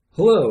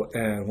Hello,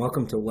 and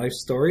welcome to Life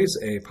Stories,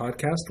 a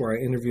podcast where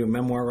I interview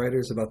memoir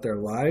writers about their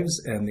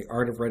lives and the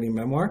art of writing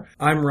memoir.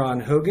 I'm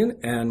Ron Hogan,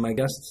 and my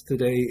guest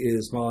today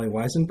is Molly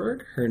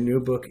Wizenberg. Her new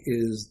book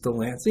is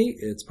Delancey.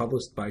 It's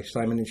published by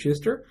Simon &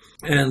 Schuster,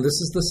 and this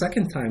is the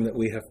second time that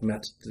we have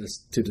met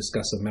to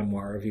discuss a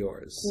memoir of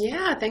yours.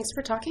 Yeah, thanks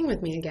for talking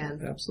with me again.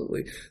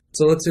 Absolutely.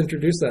 So let's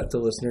introduce that to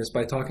listeners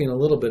by talking a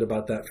little bit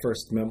about that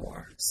first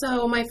memoir.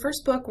 So my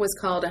first book was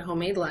called A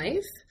Homemade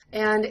Life.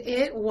 And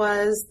it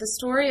was the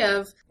story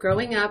of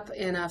growing up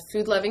in a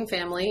food-loving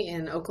family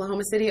in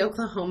Oklahoma City,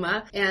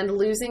 Oklahoma, and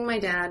losing my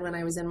dad when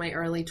I was in my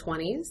early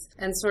 20s,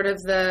 and sort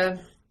of the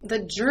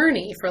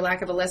journey, for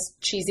lack of a less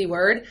cheesy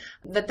word,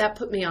 that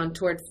put me on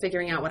toward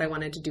figuring out what I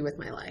wanted to do with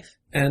my life.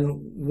 And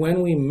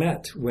when we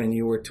met, when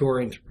you were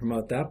touring to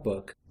promote that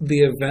book,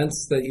 the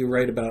events that you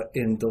write about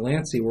in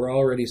Delancey were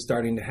already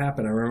starting to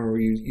happen. I remember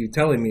you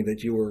telling me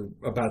that you were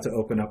about to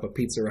open up a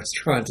pizza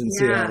restaurant in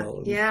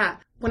Seattle. Yeah.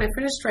 When I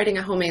finished writing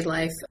A Homemade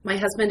Life, my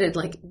husband had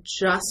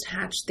just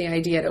hatched the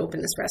idea to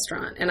open this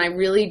restaurant. And I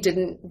really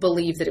didn't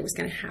believe that it was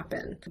going to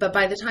happen. But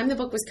by the time the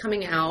book was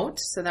coming out,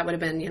 so that would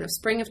have been,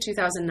 spring of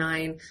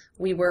 2009,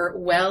 we were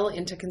well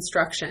into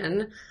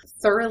construction,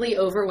 thoroughly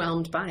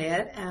overwhelmed by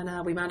it.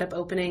 And we wound up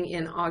opening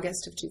in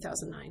August of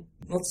 2009.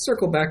 Let's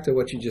circle back to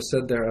what you just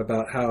said there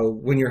about how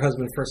when your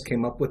husband first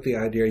came up with the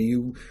idea,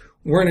 you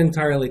weren't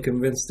entirely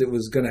convinced it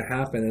was going to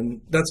happen.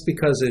 And that's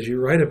because, as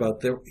you write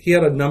about, he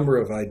had a number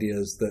of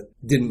ideas that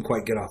didn't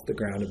quite get off the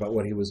ground about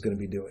what he was going to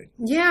be doing.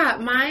 Yeah,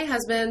 my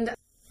husband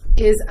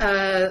is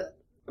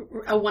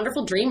a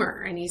wonderful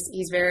dreamer, and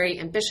he's very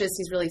ambitious.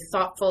 He's really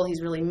thoughtful.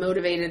 He's really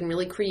motivated and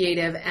really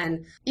creative.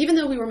 And even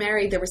though we were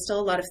married, there were still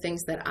a lot of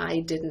things that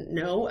I didn't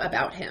know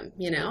about him.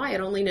 I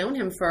had only known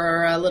him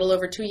for a little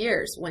over 2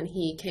 years when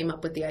he came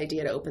up with the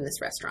idea to open this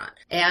restaurant.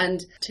 And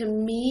to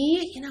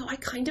me, I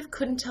kind of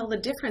couldn't tell the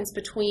difference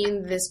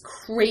between this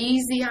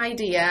crazy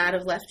idea out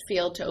of left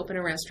field to open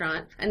a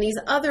restaurant and these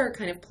other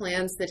kind of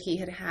plans that he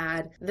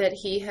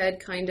had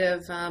kind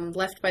of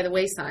left by the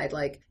wayside.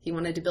 Like he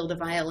wanted to build a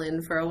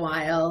violin for a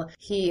while.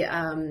 He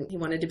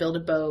wanted to build a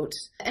boat,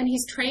 and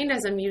he's trained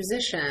as a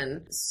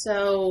musician.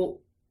 So,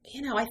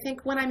 I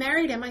think when I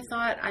married him, I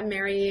thought I'm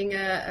marrying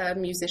a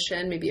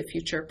musician, maybe a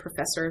future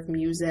professor of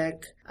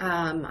music.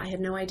 I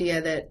had no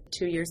idea that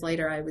 2 years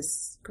later I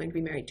was going to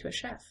be married to a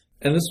chef.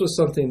 And this was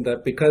something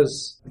that,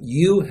 because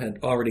you had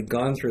already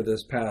gone through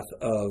this path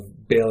of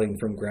bailing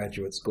from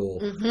graduate school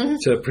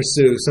to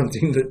pursue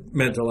something that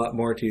meant a lot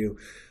more to you,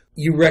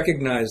 you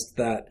recognized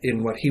that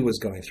in what he was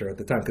going through at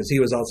the time, because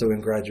he was also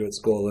in graduate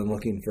school and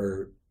looking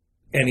for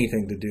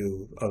anything to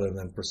do other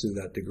than pursue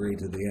that degree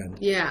to the end.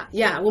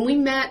 Yeah. When we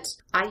met,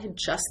 I had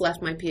just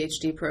left my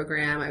PhD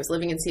program. I was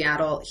living in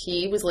Seattle.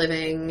 He was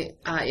living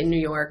in New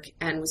York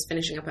and was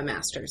finishing up a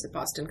master's at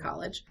Boston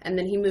College. And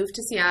then he moved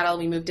to Seattle.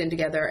 We moved in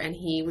together, and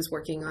he was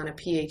working on a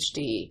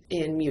PhD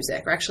in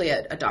music, or actually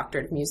a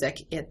doctorate of music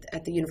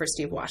at the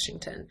University of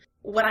Washington.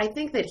 What I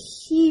think that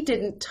he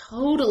didn't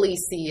totally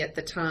see at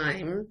the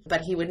time,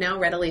 but he would now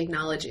readily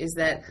acknowledge, is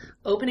that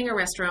opening a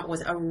restaurant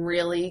was a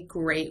really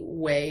great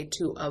way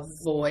to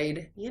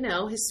avoid,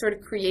 his sort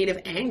of creative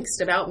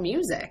angst about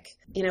music.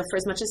 For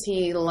as much as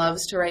he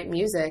loves to write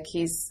music,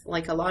 he's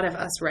like a lot of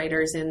us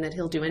writers in that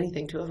he'll do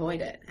anything to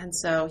avoid it. And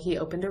so he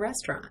opened a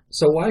restaurant.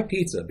 So why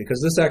pizza?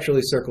 Because this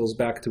actually circles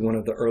back to one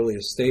of the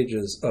earliest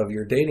stages of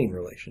your dating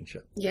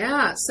relationship.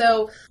 Yeah.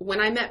 So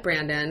when I met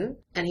Brandon,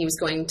 and he was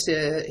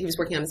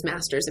working on his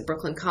master's at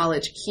Brooklyn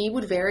College, he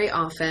would very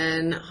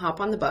often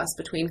hop on the bus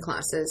between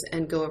classes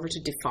and go over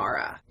to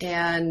DeFara.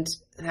 And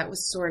that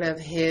was sort of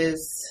his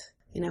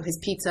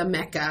pizza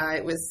mecca.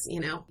 It was,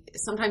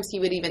 sometimes he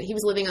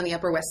was living on the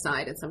Upper West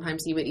Side, and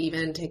sometimes he would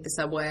even take the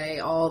subway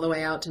all the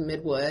way out to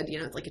Midwood,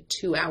 it's like a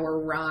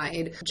 2-hour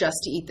ride just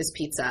to eat this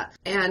pizza.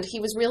 And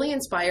he was really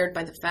inspired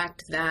by the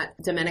fact that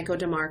Domenico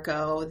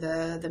DeMarco,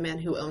 the man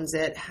who owns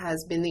it,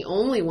 has been the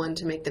only one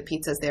to make the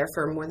pizzas there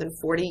for more than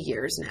 40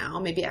 years now,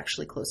 maybe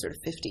actually closer to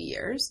 50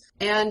 years.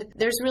 And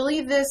there's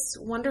really this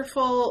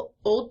wonderful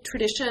old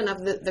tradition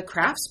of the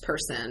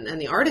craftsperson and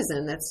the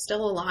artisan that's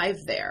still alive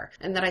there,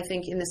 and that I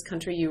think in this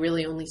country you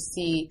really only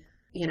see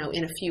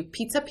in a few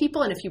pizza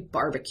people and a few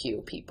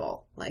barbecue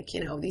people.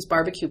 These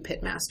barbecue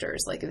pit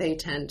masters, they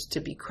tend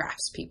to be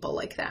craftspeople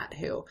like that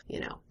who,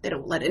 they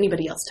don't let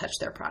anybody else touch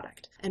their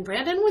product. And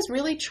Brandon was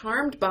really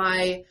charmed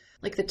by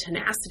the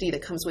tenacity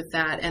that comes with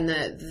that, and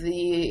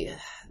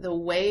the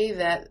way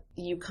that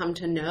you come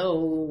to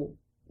know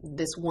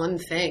this one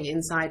thing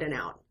inside and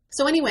out.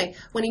 So anyway,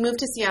 when he moved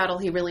to Seattle,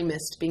 he really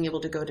missed being able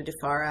to go to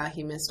DeFara.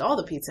 He missed all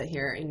the pizza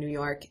here in New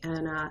York,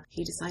 and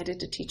he decided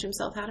to teach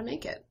himself how to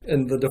make it.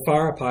 And the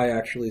DeFara pie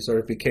actually sort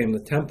of became the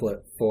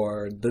template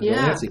for the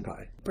Delancey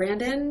pie.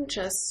 Brandon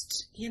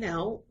just,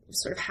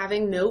 sort of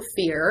having no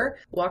fear,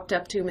 walked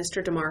up to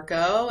Mr.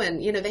 DeMarco,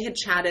 and, they had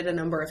chatted a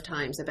number of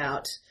times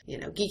about,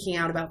 geeking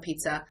out about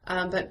pizza.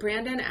 But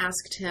Brandon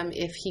asked him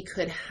if he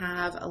could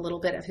have a little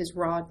bit of his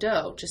raw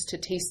dough just to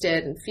taste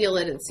it and feel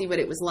it and see what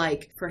it was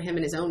like for him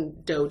in his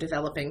own dough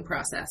developing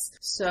process.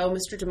 So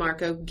Mr.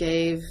 DeMarco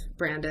gave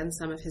Brandon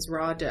some of his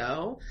raw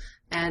dough.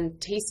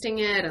 And tasting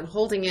it and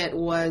holding it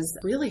was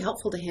really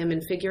helpful to him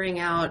in figuring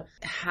out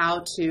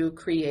how to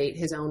create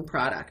his own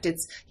product.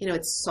 It's,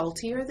 it's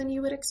saltier than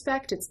you would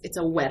expect. It's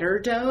a wetter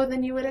dough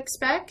than you would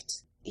expect.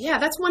 Yeah,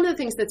 that's one of the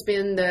things that's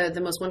been the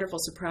most wonderful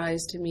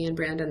surprise to me and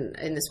Brandon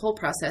in this whole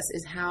process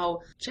is how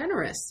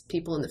generous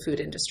people in the food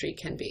industry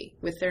can be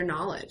with their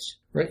knowledge.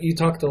 Right. You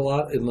talked a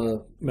lot in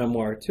the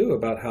memoir, too,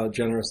 about how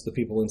generous the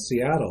people in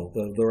Seattle,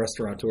 the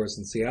restaurateurs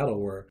in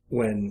Seattle were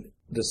when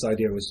this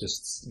idea was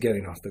just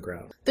getting off the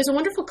ground. There's a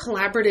wonderful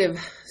collaborative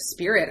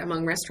spirit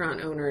among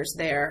restaurant owners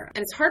there.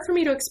 And it's hard for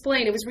me to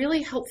explain. It was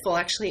really helpful.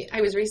 Actually,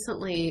 I was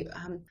recently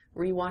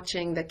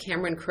rewatching the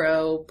Cameron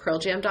Crowe Pearl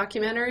Jam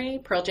documentary,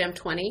 Pearl Jam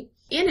 20.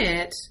 In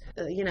it,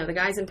 the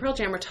guys in Pearl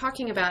Jam were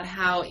talking about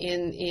how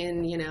in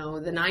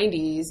the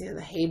 90s, the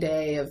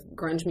heyday of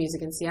grunge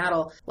music in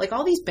Seattle, like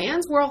all these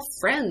bands were all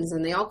friends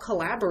and they all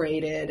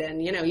collaborated.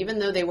 And, even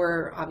though they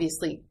were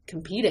obviously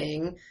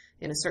competing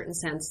in a certain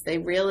sense, they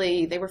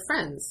were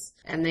friends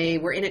and they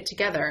were in it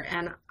together.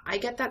 And I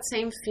get that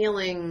same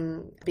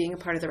feeling being a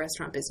part of the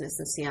restaurant business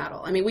in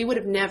Seattle. I mean, we would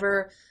have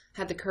never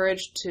had the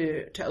courage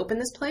to open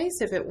this place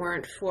if it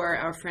weren't for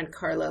our friend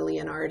Carla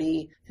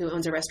Leonardi, who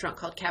owns a restaurant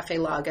called Cafe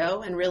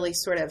Lago and really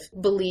sort of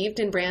believed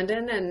in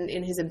Brandon and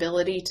in his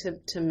ability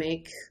to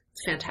make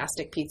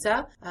fantastic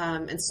pizza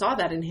and saw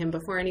that in him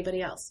before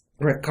anybody else.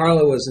 Right.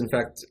 Carla was, in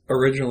fact,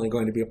 originally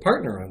going to be a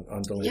partner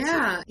on Delancey.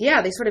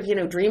 Yeah. They sort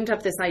of, dreamed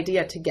up this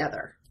idea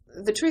together.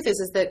 The truth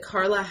is that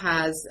Carla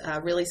has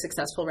a really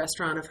successful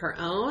restaurant of her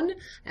own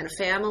and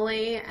a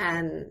family.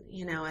 And,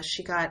 as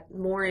she got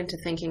more into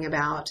thinking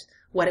about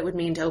what it would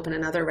mean to open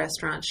another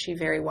restaurant, she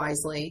very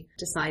wisely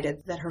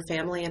decided that her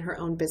family and her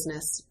own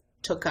business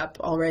took up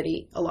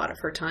already a lot of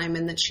her time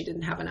and that she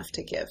didn't have enough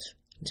to give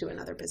to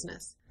another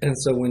business. And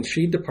so when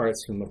she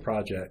departs from the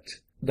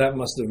project, that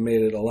must have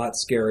made it a lot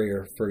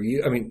scarier for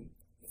you. I mean,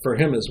 for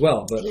him as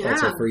well, but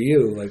also for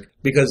you,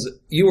 because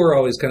you were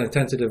always kind of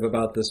tentative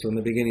about this from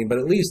the beginning, but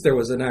at least there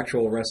was an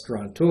actual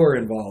restaurateur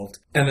involved,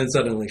 and then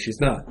suddenly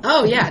she's not.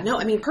 Oh, yeah. No,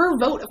 I mean, her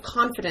vote of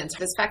confidence,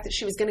 this fact that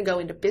she was going to go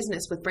into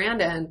business with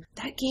Brandon,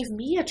 that gave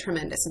me a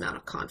tremendous amount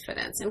of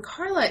confidence. And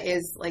Carla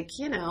is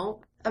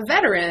a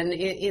veteran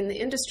in the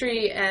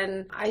industry,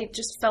 and I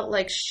just felt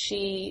like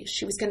she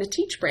was going to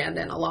teach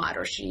Brandon a lot,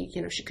 or she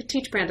could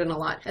teach Brandon a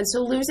lot. And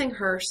so losing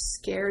her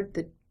scared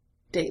the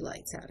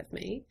daylights out of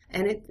me,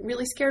 and it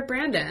really scared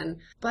Brandon.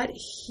 But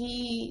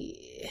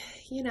he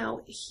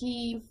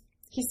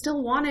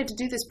still wanted to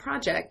do this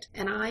project,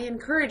 and I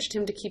encouraged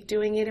him to keep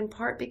doing it in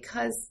part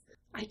because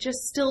I just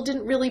still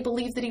didn't really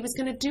believe that he was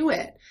going to do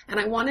it. And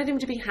I wanted him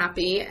to be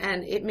happy,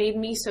 and it made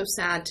me so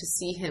sad to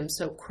see him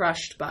so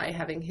crushed by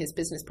having his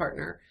business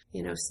partner,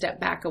 step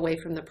back away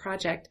from the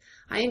project.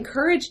 I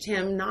encouraged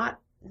him,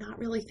 not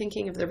really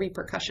thinking of the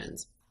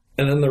repercussions.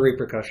 And then the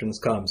repercussions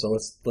come. So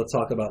let's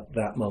talk about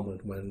that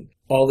moment when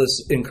all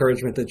this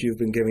encouragement that you've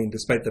been giving,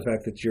 despite the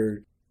fact that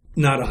you're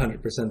not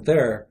 100%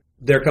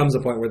 there comes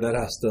a point where that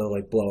has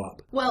to blow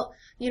up. Well,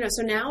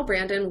 so now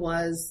Brandon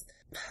was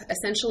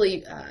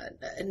essentially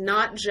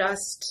not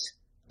just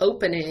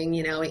opening,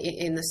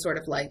 in the sort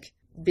of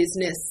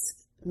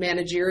business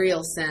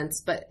managerial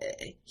sense, but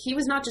he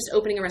was not just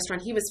opening a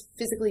restaurant, he was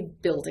physically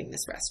building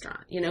this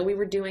restaurant. We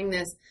were doing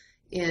this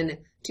in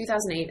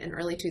 2008 and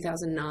early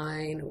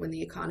 2009 when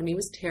the economy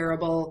was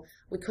terrible.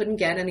 We couldn't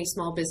get any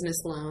small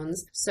business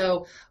loans.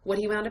 So what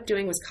he wound up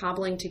doing was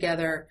cobbling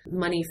together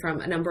money from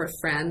a number of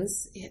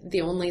friends.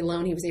 The only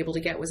loan he was able to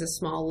get was a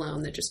small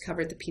loan that just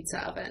covered the pizza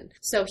oven.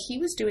 So he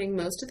was doing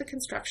most of the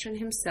construction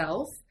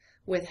himself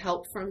with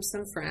help from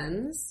some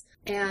friends.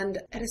 And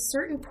at a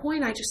certain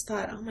point, I just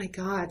thought, oh my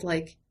God,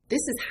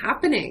 this is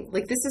happening.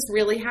 This is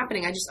really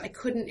happening. I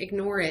couldn't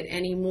ignore it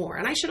anymore.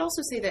 And I should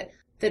also say that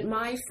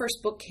my first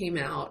book came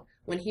out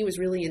when he was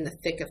really in the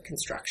thick of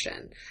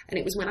construction. And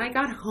it was when I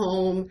got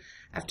home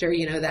after,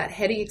 that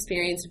heady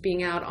experience of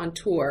being out on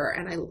tour.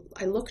 And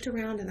I looked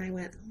around and I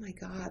went, oh my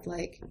God,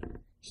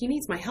 he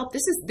needs my help.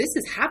 This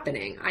is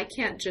happening. I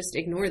can't just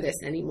ignore this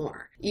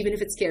anymore. Even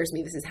if it scares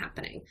me, this is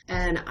happening.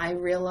 And I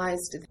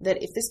realized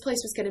that if this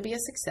place was going to be a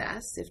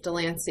success, if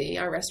Delancey,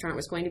 our restaurant,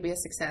 was going to be a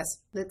success,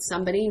 that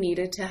somebody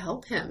needed to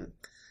help him.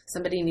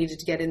 Somebody needed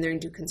to get in there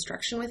and do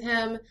construction with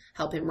him,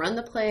 help him run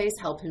the place,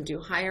 help him do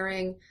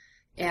hiring.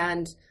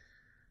 And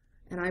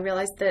I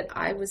realized that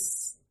I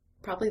was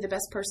probably the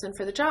best person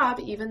for the job,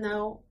 even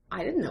though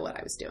I didn't know what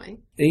I was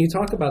doing. And you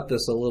talk about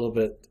this a little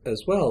bit as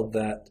well,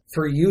 that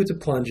for you to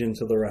plunge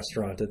into the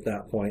restaurant at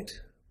that point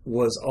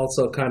was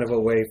also kind of a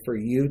way for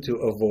you to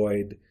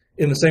avoid,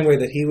 in the same way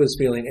that he was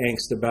feeling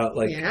angst about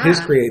his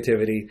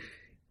creativity,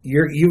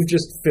 you've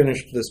just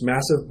finished this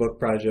massive book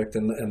project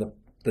and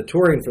the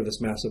touring for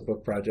this massive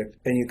book project,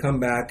 and you come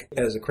back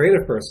as a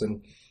creative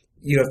person,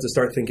 you have to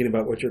start thinking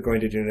about what you're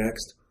going to do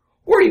next.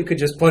 Or you could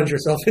just plunge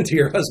yourself into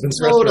your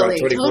husband's restaurant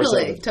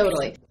 24/7.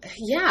 Totally.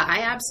 Yeah, I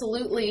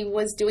absolutely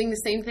was doing the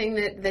same thing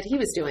that he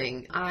was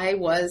doing. I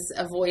was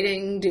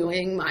avoiding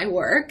doing my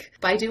work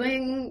by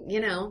doing,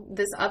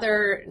 this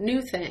other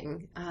new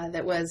thing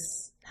that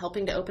was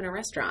helping to open a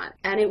restaurant.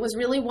 And it was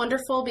really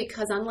wonderful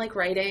because unlike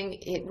writing,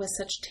 it was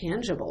such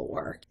tangible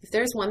work. If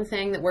there's one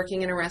thing that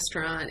working in a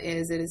restaurant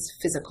is, it is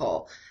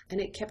physical.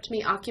 And it kept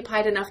me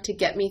occupied enough to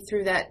get me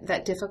through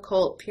that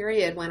difficult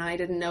period when I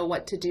didn't know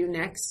what to do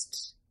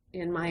next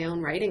in my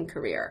own writing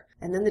career.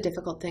 And then the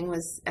difficult thing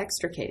was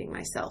extricating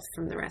myself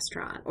from the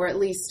restaurant, or at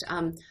least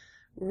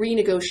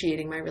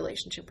renegotiating my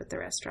relationship with the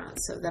restaurant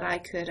so that I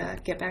could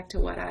get back to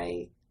what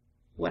I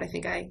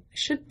think I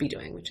should be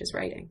doing, which is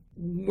writing.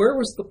 Where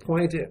was the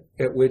point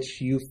at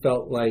which you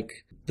felt like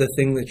the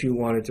thing that you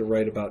wanted to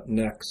write about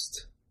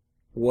next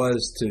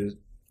was to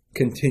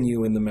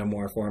continue in the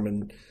memoir form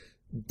and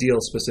deal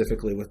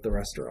specifically with the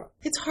restaurant?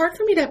 It's hard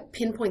for me to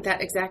pinpoint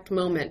that exact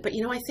moment, but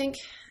I think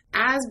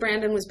as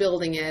Brandon was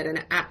building it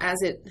and as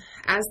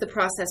the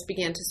process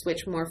began to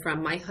switch more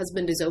from my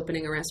husband is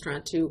opening a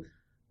restaurant to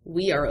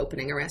we are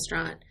opening a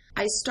restaurant,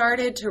 I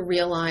started to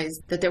realize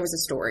that there was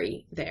a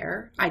story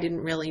there. I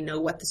didn't really know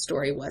what the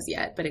story was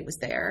yet, but it was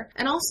there.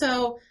 And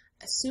also,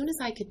 as soon as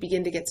I could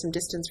begin to get some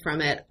distance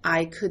from it,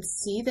 I could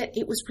see that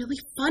it was really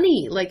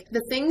funny. Like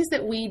the things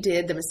that we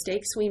did, the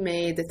mistakes we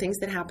made, the things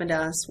that happened to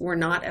us were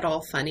not at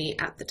all funny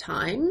at the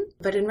time.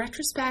 But in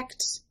retrospect,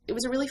 it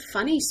was a really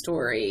funny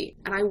story.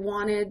 And I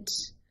wanted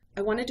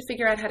to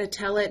figure out how to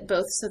tell it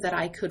both so that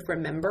I could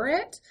remember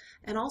it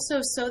and also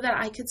so that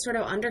I could sort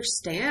of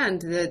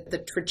understand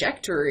the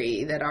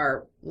trajectory that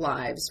our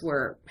lives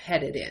were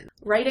headed in.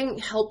 Writing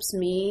helps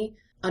me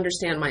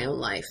understand my own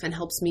life and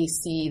helps me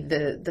see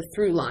the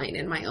through line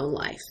in my own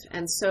life.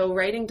 And so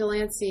writing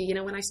Delancey,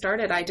 when I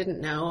started, I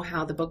didn't know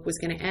how the book was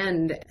going to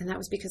end. And that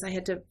was because I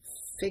had to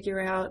figure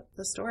out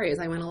the story as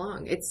I went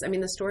along.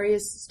 The story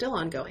is still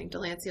ongoing.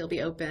 Delancey will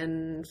be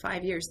open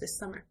 5 years this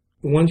summer.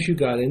 Once you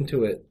got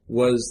into it,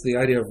 was the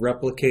idea of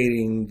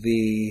replicating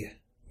the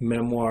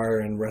memoir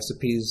and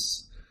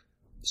recipes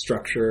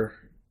structure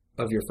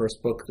of your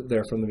first book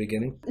there from the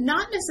beginning?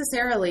 Not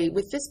necessarily.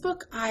 With this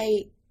book,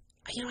 I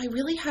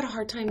really had a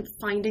hard time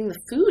finding the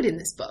food in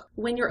this book.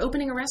 When you're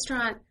opening a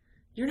restaurant,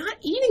 you're not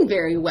eating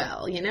very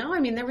well,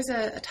 There was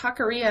a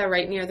taqueria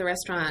right near the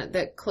restaurant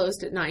that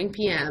closed at 9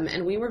 p.m.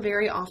 and we were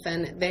very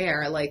often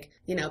there,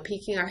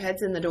 peeking our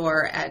heads in the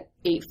door at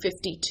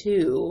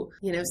 8:52,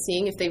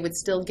 seeing if they would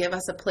still give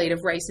us a plate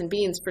of rice and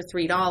beans for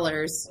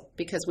 $3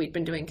 because we'd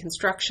been doing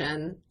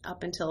construction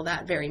up until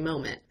that very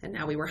moment. And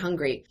now we were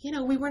hungry.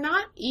 We were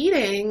not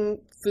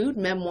eating food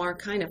memoir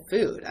kind of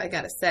food, I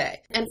gotta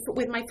say. And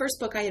with my first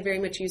book, I had very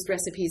much used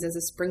recipes as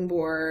a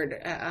springboard,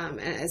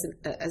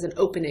 as an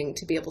opening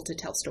to be able to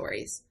tell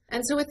stories.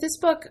 And so with this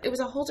book, it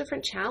was a whole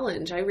different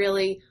challenge. I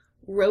really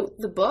wrote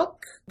the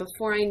book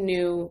before I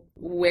knew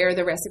where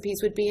the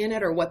recipes would be in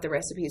it or what the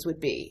recipes would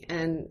be.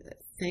 And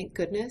thank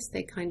goodness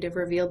they kind of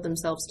revealed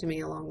themselves to me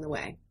along the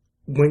way.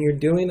 When you're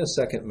doing a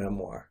second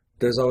memoir,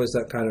 there's always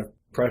that kind of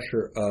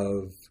pressure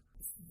of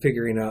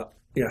figuring out,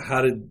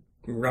 how to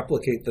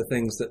replicate the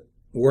things that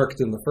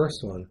worked in the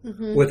first one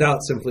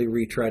without simply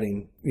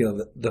retreading,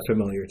 the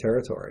familiar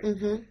territory.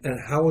 And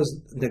how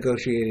was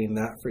negotiating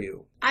that for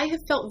you? I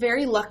have felt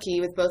very lucky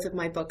with both of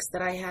my books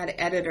that I had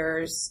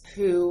editors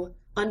who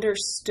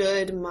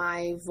understood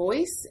my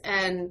voice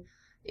and,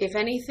 if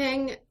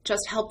anything,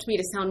 just helped me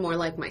to sound more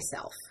like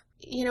myself.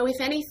 If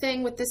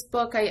anything, with this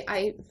book,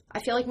 I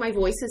feel like my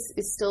voice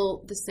is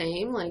still the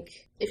same. Like,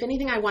 if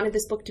anything, I wanted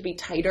this book to be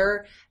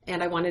tighter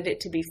and I wanted it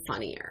to be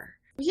funnier.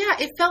 Yeah,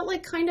 it felt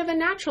like kind of a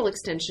natural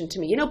extension to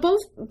me.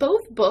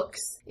 Both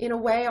books, in a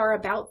way, are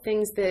about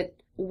things that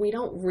we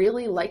don't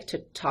really like to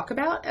talk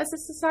about as a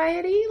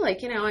society.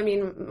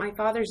 My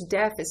father's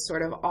death is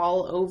sort of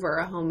all over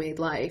A Homemade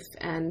Life,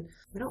 and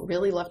we don't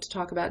really love to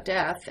talk about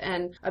death.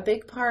 And a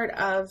big part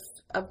of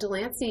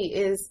Delancey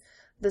is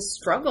the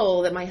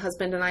struggle that my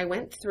husband and I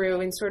went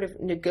through in sort of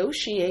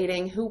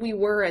negotiating who we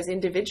were as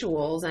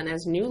individuals and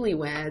as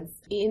newlyweds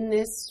in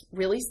this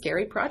really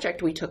scary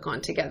project we took on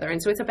together. And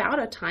so it's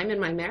about a time in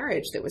my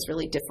marriage that was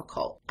really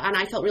difficult. And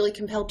I felt really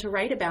compelled to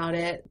write about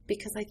it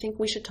because I think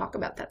we should talk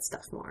about that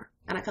stuff more.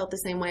 And I felt the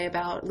same way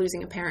about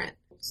losing a parent.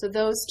 So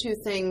those two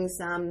things,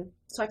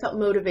 so I felt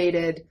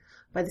motivated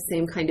by the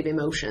same kind of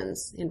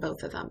emotions in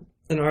both of them.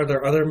 And are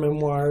there other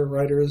memoir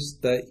writers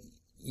that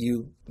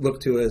you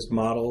look to as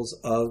models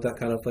of that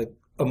kind of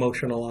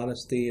emotional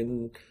honesty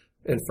and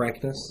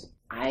frankness?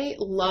 I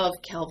love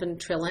Calvin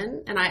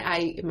Trillin, and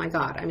I'm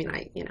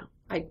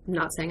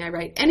not saying I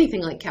write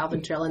anything like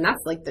Calvin Trillin.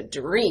 That's like the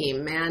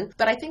dream, man.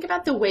 But I think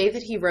about the way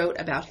that he wrote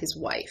about his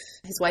wife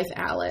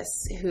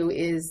Alice, who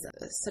is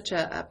such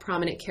a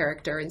prominent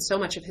character in so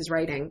much of his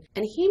writing.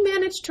 And he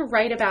managed to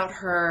write about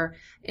her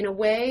in a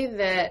way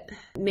that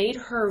made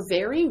her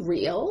very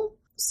real.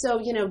 So,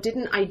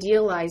 didn't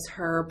idealize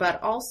her,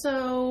 but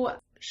also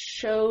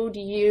showed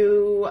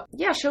you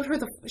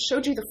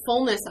the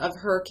fullness of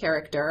her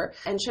character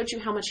and showed you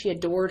how much he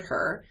adored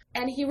her.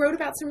 And he wrote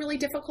about some really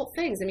difficult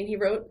things. He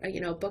wrote,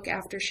 a book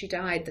after she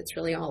died that's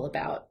really all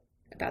about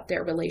about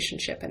their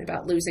relationship and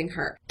about losing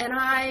her. And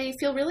I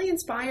feel really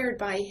inspired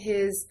by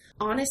his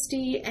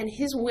honesty and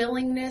his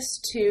willingness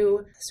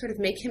to sort of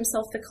make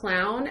himself the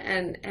clown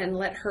and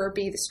let her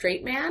be the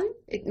straight man.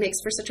 It makes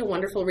for such a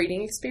wonderful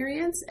reading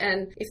experience.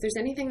 And if there's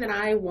anything that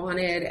I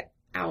wanted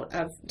out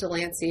of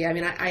Delancey, I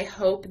mean, I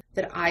hope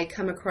that I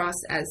come across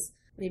as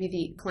maybe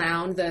the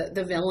clown,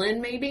 the villain,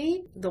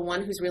 maybe, the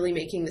one who's really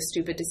making the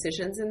stupid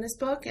decisions in this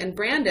book. And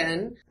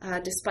Brandon,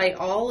 despite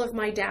all of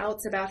my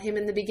doubts about him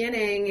in the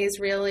beginning, is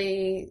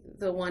really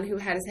the one who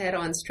had his head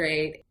on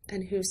straight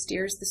and who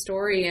steers the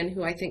story and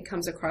who I think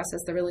comes across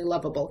as the really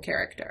lovable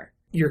character.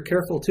 You're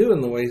careful, too, in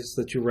the ways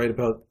that you write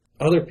about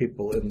other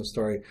people in the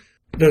story.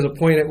 There's a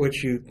point at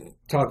which you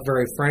talk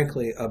very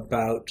frankly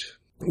about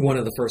one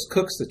of the first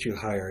cooks that you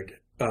hired,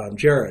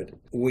 Jared.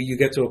 Will you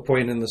get to a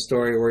point in the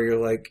story where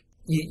you're like,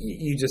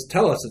 you just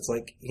tell us, it's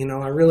like,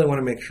 I really want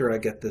to make sure I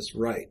get this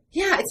right.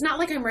 Yeah, it's not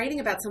like I'm writing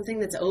about something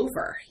that's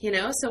over,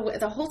 So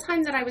the whole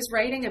time that I was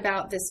writing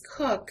about this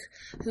cook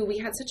who we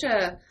had such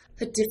a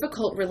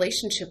difficult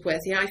relationship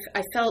with,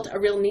 I felt a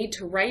real need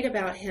to write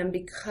about him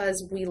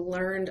because we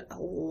learned a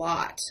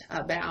lot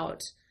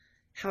about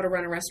how to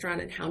run a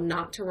restaurant and how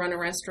not to run a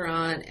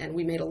restaurant, and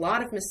we made a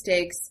lot of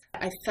mistakes.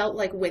 I felt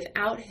like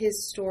without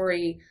his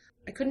story,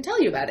 I couldn't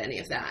tell you about any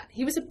of that.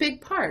 He was a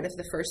big part of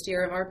the first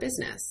year of our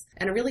business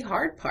and a really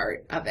hard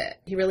part of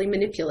it. He really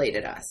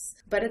manipulated us.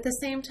 But at the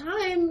same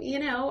time,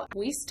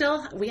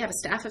 we have a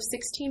staff of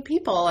 16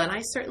 people, and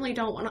I certainly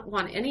don't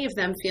want any of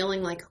them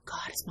feeling like, oh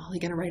God, is Molly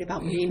going to write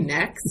about me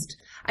next?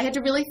 I had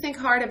to really think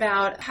hard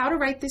about how to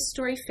write this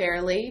story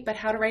fairly, but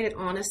how to write it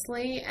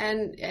honestly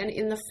and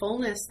in the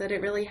fullness that it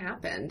really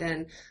happened.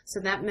 And so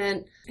that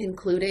meant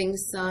including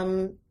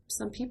some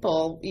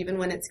people, even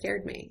when it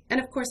scared me. And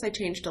of course, I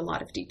changed a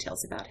lot of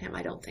details about him.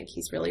 I don't think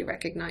he's really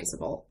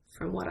recognizable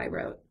from what I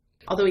wrote,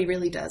 although he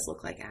really does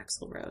look like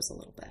Axl Rose a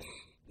little bit.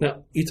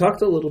 Now, you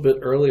talked a little bit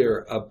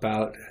earlier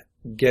about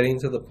getting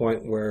to the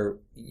point where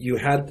you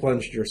had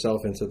plunged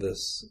yourself into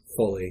this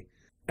fully,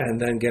 and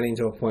then getting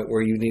to a point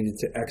where you needed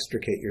to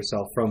extricate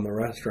yourself from the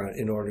restaurant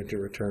in order to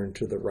return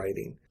to the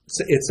writing.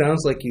 So it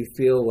sounds like you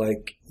feel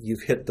like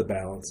you've hit the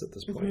balance at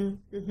this point.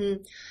 Mm-hmm,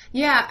 mm-hmm.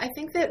 Yeah, I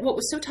think that what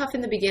was so tough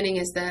in the beginning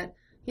is that,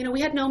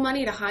 we had no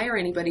money to hire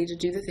anybody to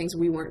do the things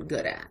we weren't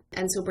good at.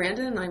 And so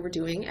Brandon and I were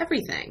doing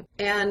everything.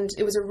 And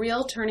it was a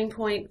real turning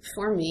point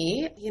for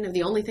me.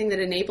 The only thing that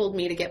enabled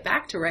me to get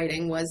back to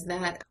writing was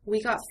that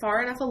we got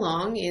far enough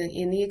along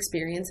in the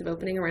experience of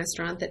opening a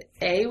restaurant that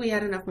we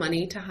had enough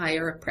money to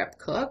hire a prep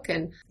cook.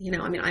 And,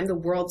 I'm the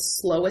world's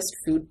slowest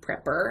food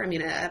prepper.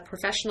 A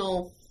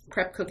professional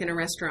prep cook in a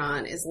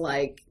restaurant is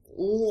like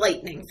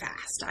lightning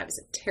fast. I was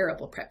a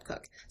terrible prep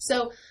cook.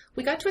 So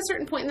we got to a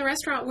certain point in the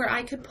restaurant where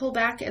I could pull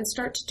back and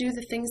start to do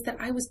the things that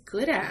I was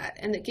good at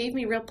and that gave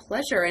me real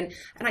pleasure. And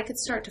I could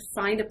start to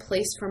find a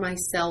place for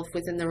myself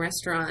within the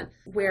restaurant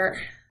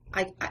where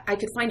I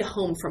could find a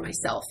home for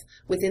myself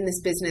within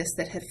this business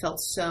that had felt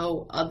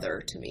so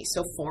other to me,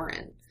 so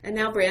foreign. And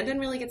now Brandon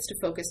really gets to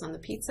focus on the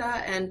pizza,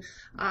 and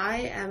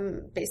I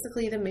am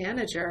basically the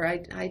manager.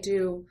 I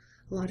do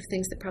a lot of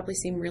things that probably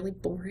seem really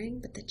boring,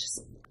 but that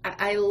just,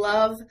 I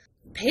love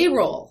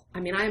payroll. I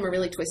am a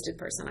really twisted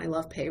person. I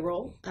love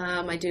payroll.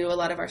 I do a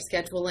lot of our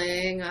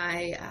scheduling.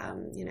 I,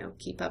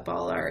 keep up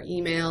all our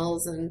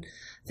emails and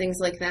things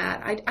like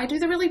that. I do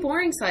the really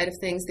boring side of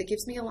things that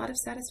gives me a lot of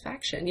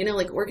satisfaction.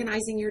 Like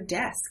organizing your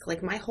desk.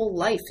 Like my whole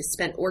life is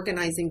spent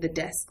organizing the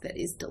desk that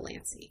is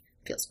Delancey.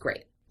 Feels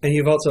great. And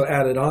you've also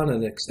added on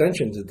an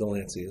extension to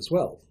Delancey as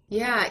well.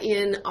 Yeah,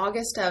 in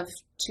August of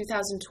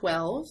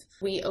 2012,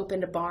 we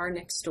opened a bar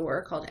next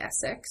door called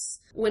Essex.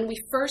 When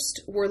we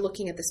first were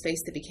looking at the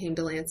space that became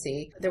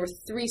Delancey, there were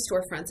 3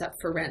 storefronts up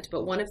for rent,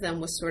 but one of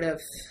them was sort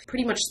of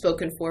pretty much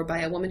spoken for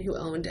by a woman who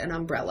owned an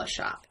umbrella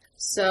shop.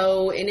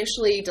 So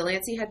initially,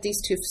 Delancey had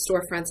these 2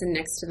 storefronts, and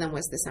next to them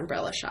was this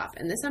umbrella shop.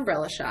 And this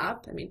umbrella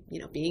shop,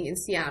 being in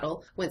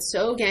Seattle, went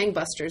so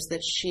gangbusters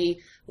that she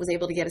was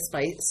able to get a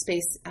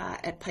space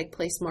at Pike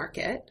Place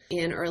Market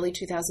in early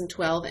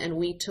 2012, and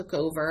we took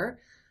over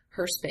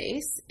her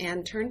space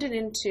and turned it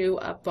into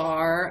a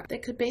bar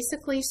that could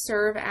basically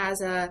serve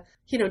as a,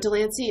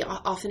 Delancey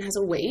often has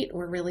a wait.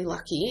 We're really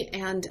lucky.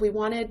 And we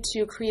wanted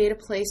to create a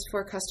place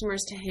for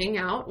customers to hang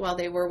out while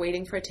they were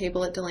waiting for a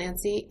table at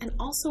Delancey, and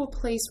also a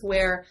place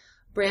where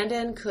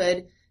Brandon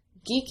could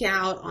geek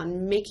out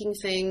on making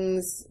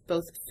things,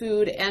 both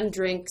food and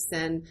drinks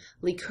and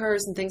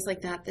liqueurs and things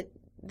like that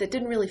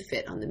didn't really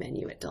fit on the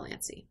menu at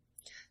Delancey.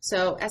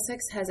 So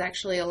Essex has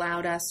actually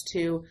allowed us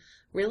to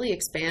really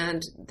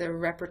expand the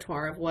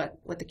repertoire of what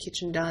the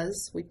kitchen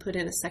does. We put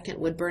in a second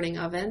wood-burning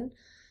oven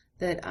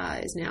that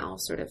is now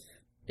sort of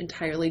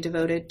entirely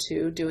devoted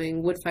to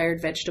doing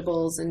wood-fired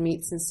vegetables and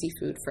meats and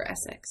seafood for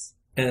Essex.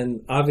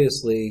 And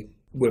obviously,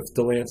 with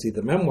Delancey,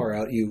 the memoir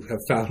out, you have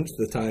found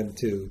the time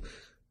to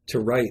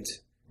write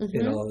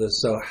in all of this.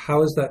 So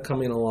how is that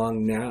coming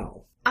along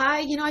now?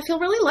 I feel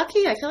really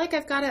lucky. I feel like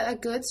I've got a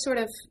good sort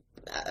of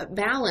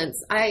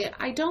balance.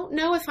 I don't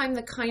know if I'm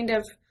the kind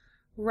of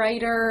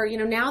writer,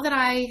 now that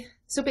I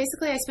So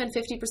basically I spend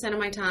 50% of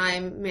my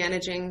time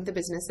managing the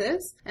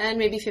businesses and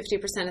maybe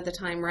 50% of the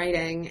time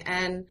writing.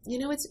 And,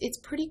 it's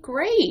pretty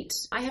great.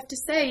 I have to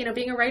say,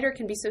 being a writer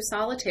can be so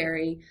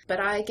solitary, but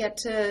I get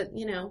to,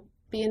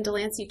 be in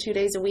Delancey 2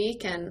 days a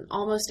week and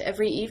almost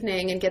every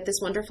evening and get this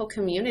wonderful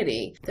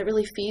community that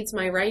really feeds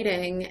my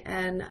writing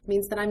and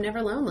means that I'm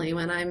never lonely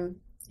when I'm,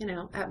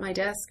 at my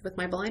desk with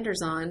my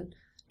blinders on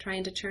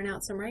trying to churn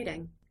out some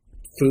writing.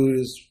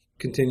 Food is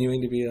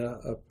continuing to be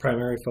a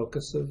primary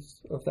focus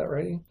of that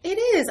writing? It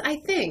is, I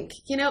think.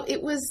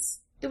 It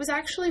was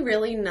actually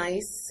really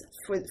nice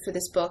for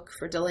this book,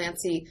 for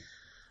Delancey,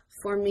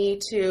 for me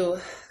to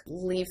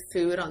leave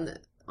food on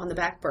the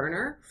back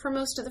burner for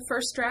most of the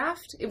first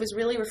draft. It was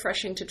really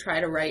refreshing to try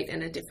to write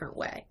in a different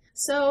way.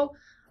 So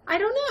I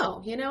don't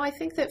know. I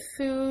think that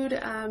food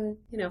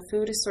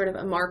is sort of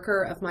a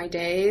marker of my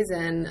days,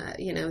 and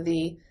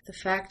the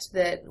fact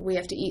that we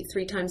have to eat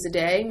 3 times a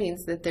day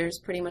means that there's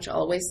pretty much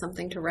always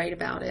something to write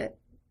about it.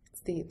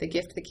 It's the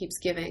gift that keeps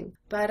giving.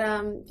 But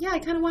I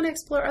kind of want to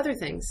explore other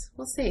things.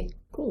 We'll see.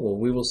 Cool. Well,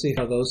 we will see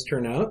how those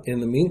turn out.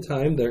 In the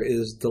meantime, there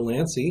is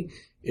Delancey.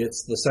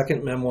 It's the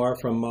second memoir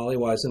from Molly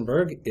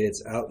Wizenberg.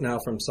 It's out now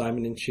from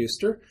Simon &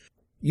 Schuster.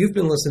 You've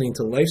been listening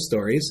to Life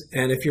Stories,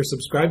 and if you're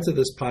subscribed to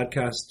this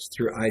podcast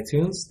through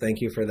iTunes,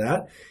 thank you for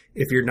that.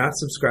 If you're not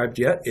subscribed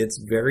yet,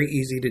 it's very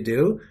easy to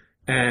do.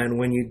 And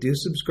when you do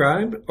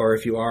subscribe, or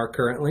if you are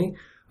currently,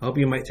 I hope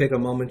you might take a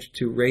moment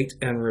to rate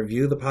and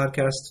review the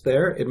podcast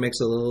there. It makes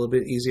it a little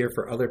bit easier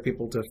for other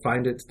people to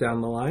find it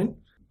down the line.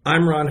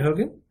 I'm Ron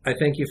Hogan. I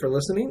thank you for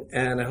listening,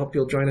 and I hope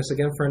you'll join us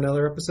again for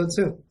another episode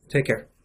soon. Take care.